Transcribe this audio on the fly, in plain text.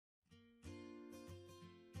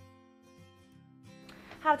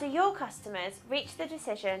How do your customers reach the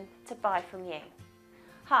decision to buy from you?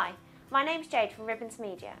 Hi, my name's Jade from Ribbons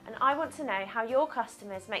Media, and I want to know how your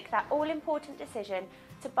customers make that all-important decision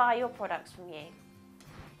to buy your products from you.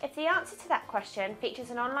 If the answer to that question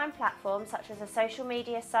features an online platform such as a social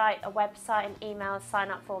media site, a website, an email,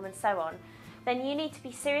 sign-up form and so on, then you need to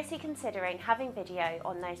be seriously considering having video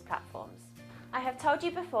on those platforms. I have told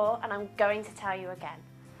you before and I'm going to tell you again.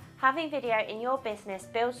 Having video in your business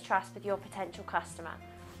builds trust with your potential customer,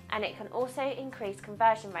 and it can also increase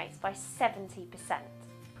conversion rates by 70%.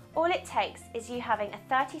 All it takes is you having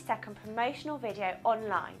a 30-second promotional video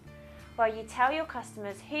online where you tell your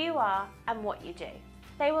customers who you are and what you do.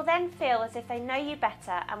 They will then feel as if they know you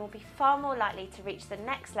better and will be far more likely to reach the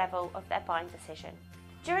next level of their buying decision.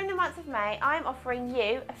 During the month of May, I am offering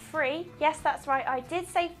you a free, yes that's right, I did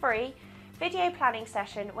say free, video planning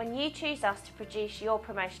session when you choose us to produce your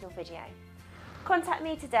promotional video. Contact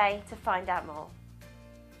me today to find out more.